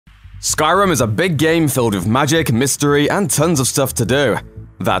Skyrim is a big game filled with magic, mystery, and tons of stuff to do.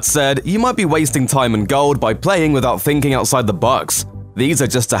 That said, you might be wasting time and gold by playing without thinking outside the box. These are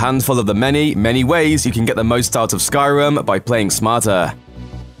just a handful of the many ways you can get the most out of Skyrim by playing smarter.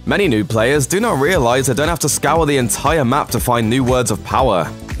 Many new players do not realize they don't have to scour the entire map to find new words of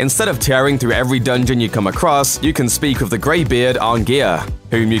power. Instead of tearing through every dungeon you come across, you can speak with the Greybeard Arngeir,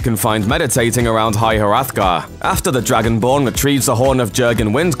 whom you can find meditating around High Hrothgar. After the Dragonborn retrieves the horn of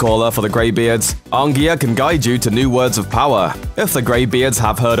Jurgen Windcaller for the Greybeards, Arngeir can guide you to new words of power. If the Greybeards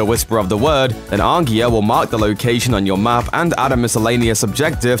have heard a whisper of the word, then Arngeir will mark the location on your map and add a miscellaneous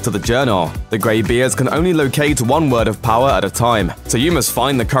objective to the journal. The Greybeards can only locate one word of power at a time, so you must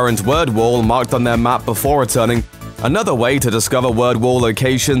find the current word wall marked on their map before returning. Another way to discover word wall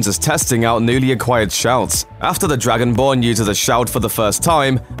locations is testing out newly acquired shouts. After the Dragonborn uses a shout for the first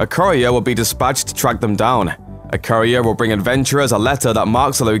time, a courier will be dispatched to track them down. A courier will bring adventurers a letter that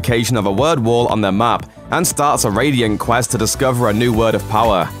marks the location of a word wall on their map and starts a radiant quest to discover a new word of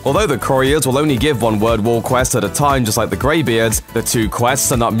power. Although the couriers will only give one word wall quest at a time just like the Greybeards, the two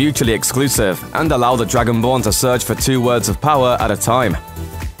quests are not mutually exclusive and allow the Dragonborn to search for two words of power at a time.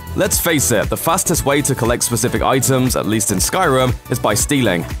 Let's face it, the fastest way to collect specific items, at least in Skyrim, is by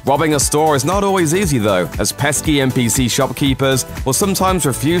stealing. Robbing a store is not always easy though, as pesky NPC shopkeepers will sometimes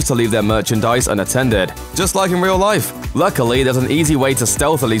refuse to leave their merchandise unattended, just like in real life. Luckily, there's an easy way to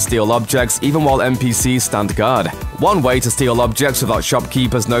stealthily steal objects even while NPCs stand guard. One way to steal objects without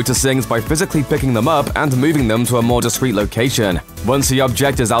shopkeepers noticing is by physically picking them up and moving them to a more discreet location. Once the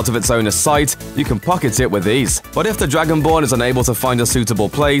object is out of its owner's sight, you can pocket it with ease. But if the Dragonborn is unable to find a suitable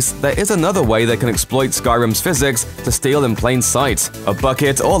place, there is another way they can exploit Skyrim's physics to steal in plain sight. A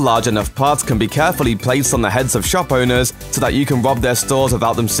bucket or large enough pot can be carefully placed on the heads of shop owners so that you can rob their stores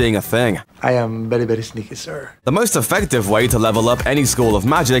without them seeing a thing. I am very sneaky, sir. The most effective way to level up any school of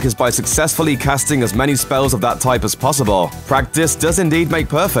magic is by successfully casting as many spells of that type as possible. Practice does indeed make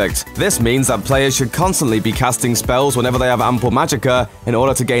perfect. This means that players should constantly be casting spells whenever they have ample magicka in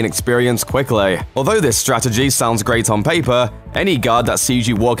order to gain experience quickly. Although this strategy sounds great on paper, any guard that sees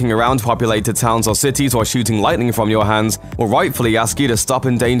you walking around populated towns or cities while shooting lightning from your hands will rightfully ask you to stop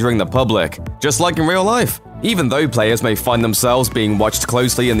endangering the public, just like in real life. Even though players may find themselves being watched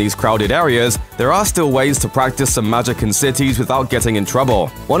closely in these crowded areas, there are still ways to practice some magic in cities without getting in trouble.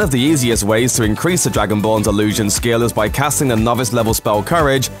 One of the easiest ways to increase the Dragonborn's illusion skill is by casting the novice-level spell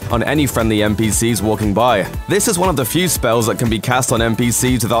Courage on any friendly NPCs walking by. This is one of the few spells that can be cast on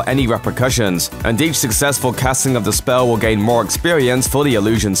NPCs without any repercussions, and each successful casting of the spell will gain more experience for the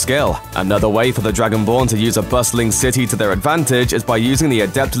illusion skill. Another way for the Dragonborn to use a bustling city to their advantage is by using the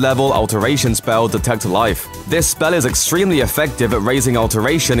adept-level alteration spell Detect Life. This spell is extremely effective at raising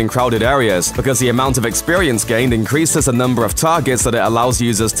alteration in crowded areas, because the amount of experience gained increases the number of targets that it allows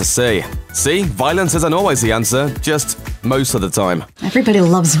users to see. See, violence isn't always the answer, just most of the time. Everybody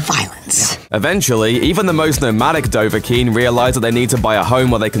loves violence. Eventually, even the most nomadic Dovahkiin realize that they need to buy a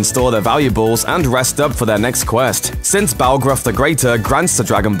home where they can store their valuables and rest up for their next quest. Since Balgruuf the Greater grants the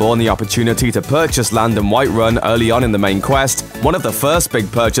Dragonborn the opportunity to purchase land in Whiterun early on in the main quest, one of the first big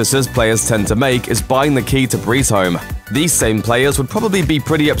purchases players tend to make is buying the key to Breezeholm. These same players would probably be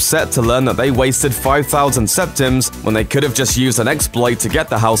pretty upset to learn that they wasted 5,000 septims when they could have just used an exploit to get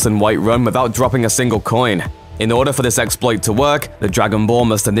the house in Whiterun without dropping a single coin. In order for this exploit to work, the Dragonborn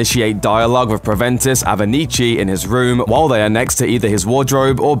must initiate dialogue with Proventus Avenici in his room while they are next to either his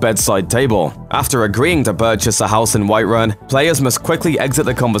wardrobe or bedside table. After agreeing to purchase a house in Whiterun, players must quickly exit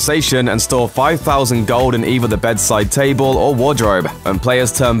the conversation and store 5,000 gold in either the bedside table or wardrobe. When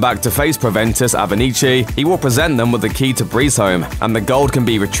players turn back to face Proventus Avenici, he will present them with the key to Breezeholm, and the gold can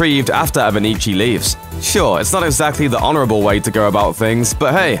be retrieved after Avenici leaves. Sure, it's not exactly the honorable way to go about things,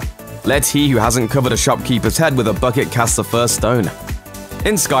 but hey, let he who hasn't covered a shopkeeper's head with a bucket cast the first stone.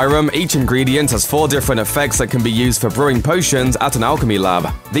 In Skyrim, each ingredient has 4 different effects that can be used for brewing potions at an alchemy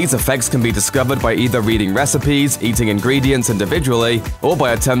lab. These effects can be discovered by either reading recipes, eating ingredients individually, or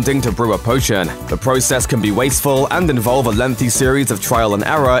by attempting to brew a potion. The process can be wasteful and involve a lengthy series of trial and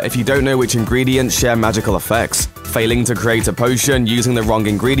error if you don't know which ingredients share magical effects. Failing to create a potion using the wrong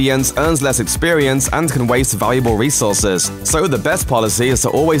ingredients earns less experience and can waste valuable resources. So the best policy is to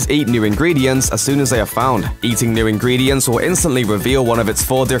always eat new ingredients as soon as they are found. Eating new ingredients will instantly reveal one of its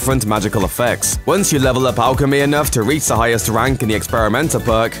 4 different magical effects. Once you level up alchemy enough to reach the highest rank in the experimenter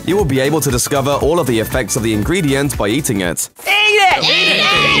perk, you will be able to discover all of the effects of the ingredient by eating it.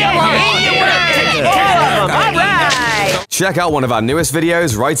 Check out one of our newest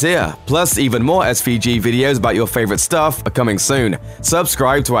videos right here. Plus, even more SVG videos about your favorite stuff are coming soon.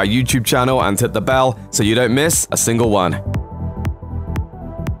 Subscribe to our YouTube channel and hit the bell so you don't miss a single one.